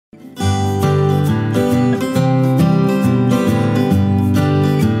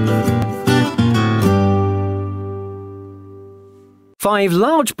5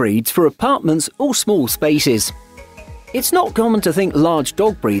 large breeds for apartments or small spaces. It's not common to think large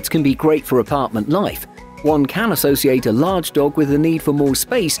dog breeds can be great for apartment life. One can associate a large dog with the need for more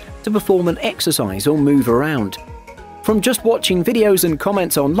space to perform an exercise or move around. From just watching videos and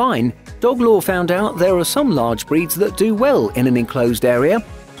comments online, Doglaw found out there are some large breeds that do well in an enclosed area.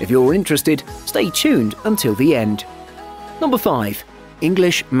 If you're interested, stay tuned until the end. Number 5.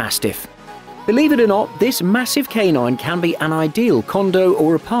 English Mastiff. Believe it or not, this massive canine can be an ideal condo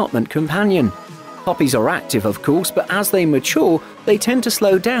or apartment companion. Puppies are active, of course, but as they mature, they tend to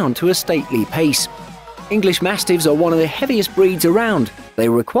slow down to a stately pace. English Mastiffs are one of the heaviest breeds around. They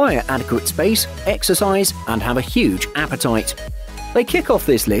require adequate space, exercise, and have a huge appetite. They kick off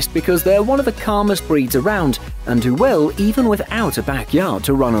this list because they're one of the calmest breeds around and do well even without a backyard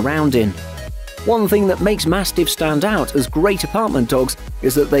to run around in. One thing that makes Mastiffs stand out as great apartment dogs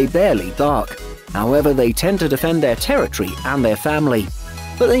is that they barely bark. However, they tend to defend their territory and their family.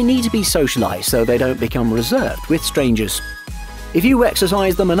 But they need to be socialized so they don't become reserved with strangers. If you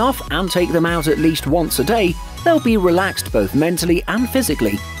exercise them enough and take them out at least once a day, they'll be relaxed both mentally and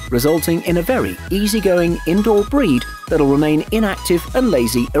physically, resulting in a very easygoing indoor breed that'll remain inactive and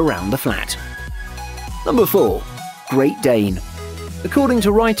lazy around the flat. Number 4. Great Dane. According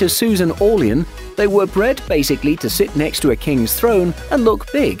to writer Susan Orlean, they were bred basically to sit next to a king's throne and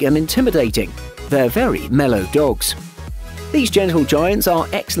look big and intimidating. They're very mellow dogs. These gentle giants are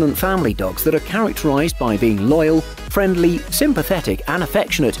excellent family dogs that are characterized by being loyal, friendly, sympathetic and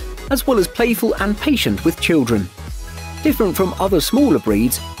affectionate, as well as playful and patient with children. Different from other smaller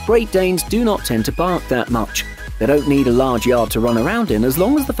breeds, Great Danes do not tend to bark that much. They don't need a large yard to run around in as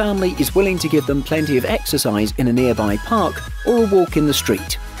long as the family is willing to give them plenty of exercise in a nearby park or a walk in the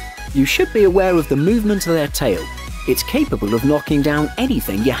street. You should be aware of the movement of their tail. It's capable of knocking down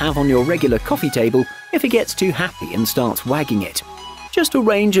anything you have on your regular coffee table if it gets too happy and starts wagging it. Just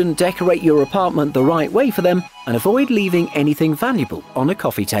arrange and decorate your apartment the right way for them and avoid leaving anything valuable on a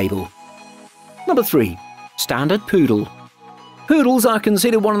coffee table. Number 3. Standard Poodle. Poodles are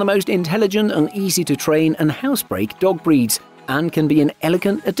considered one of the most intelligent and easy to train and housebreak dog breeds and can be an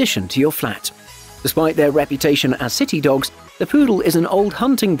elegant addition to your flat. Despite their reputation as city dogs, the poodle is an old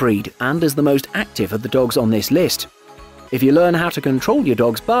hunting breed and is the most active of the dogs on this list. If you learn how to control your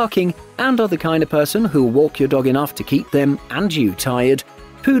dog's barking and are the kind of person who will walk your dog enough to keep them and you tired,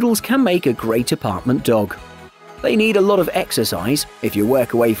 poodles can make a great apartment dog. They need a lot of exercise. If you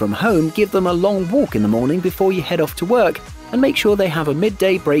work away from home, give them a long walk in the morning before you head off to work and make sure they have a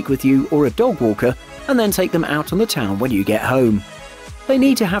midday break with you or a dog walker and then take them out on the town when you get home. They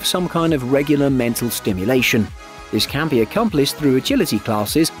need to have some kind of regular mental stimulation. This can be accomplished through agility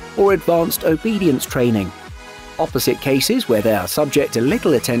classes or advanced obedience training. Opposite cases, where they are subject to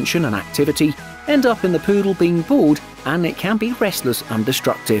little attention and activity, end up in the poodle being bored and it can be restless and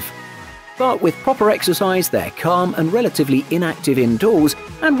destructive. But with proper exercise, they're calm and relatively inactive indoors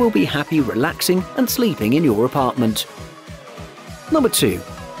and will be happy relaxing and sleeping in your apartment. Number 2.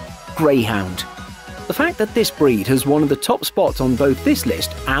 Greyhound. The fact that this breed has one of the top spots on both this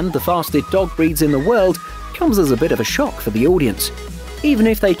list and the fastest dog breeds in the world comes as a bit of a shock for the audience. Even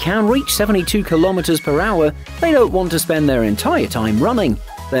if they can reach 72 km per hour, they don't want to spend their entire time running.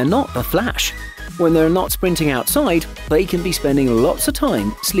 They're not the Flash. When they're not sprinting outside, they can be spending lots of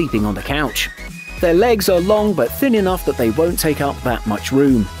time sleeping on the couch. Their legs are long but thin enough that they won't take up that much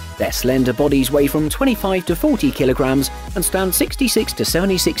room. Their slender bodies weigh from 25 to 40 kilograms and stand 66 to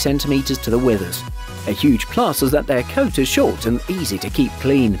 76 centimeters to the withers. A huge plus is that their coat is short and easy to keep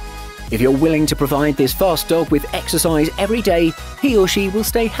clean. If you're willing to provide this fast dog with exercise every day, he or she will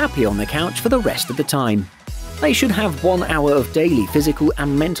stay happy on the couch for the rest of the time. They should have 1 hour of daily physical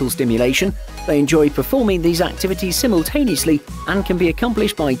and mental stimulation. They enjoy performing these activities simultaneously and can be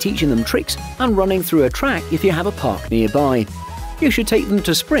accomplished by teaching them tricks and running through a track if you have a park nearby. You should take them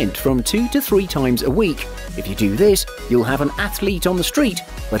to sprint from 2 to 3 times a week. If you do this, you'll have an athlete on the street,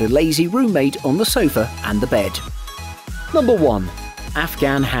 but a lazy roommate on the sofa and the bed. Number 1.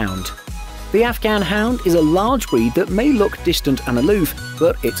 Afghan Hound. The Afghan Hound is a large breed that may look distant and aloof,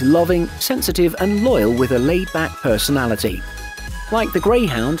 but it's loving, sensitive and loyal with a laid-back personality. Like the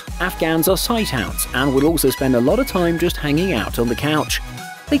Greyhound, Afghans are sighthounds and will also spend a lot of time just hanging out on the couch.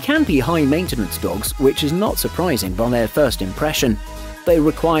 They can be high-maintenance dogs, which is not surprising by their first impression. They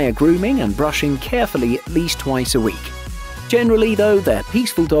require grooming and brushing carefully at least twice a week. Generally, though, they're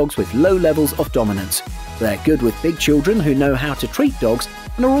peaceful dogs with low levels of dominance. They're good with big children who know how to treat dogs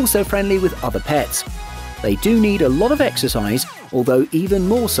and are also friendly with other pets. They do need a lot of exercise, although even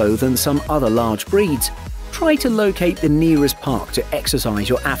more so than some other large breeds. Try to locate the nearest park to exercise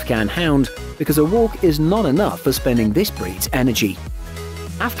your Afghan hound, because a walk is not enough for spending this breed's energy.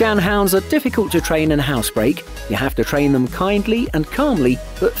 Afghan hounds are difficult to train and housebreak. You have to train them kindly and calmly,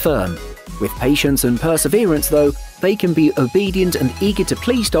 but firm. With patience and perseverance, though, they can be obedient and eager to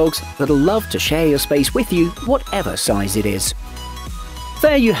please dogs that'll love to share your space with you, whatever size it is.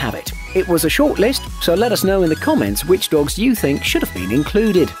 There you have it. It was a short list, so let us know in the comments which dogs you think should have been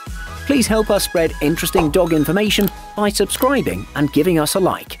included. Please help us spread interesting dog information by subscribing and giving us a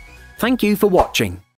like. Thank you for watching.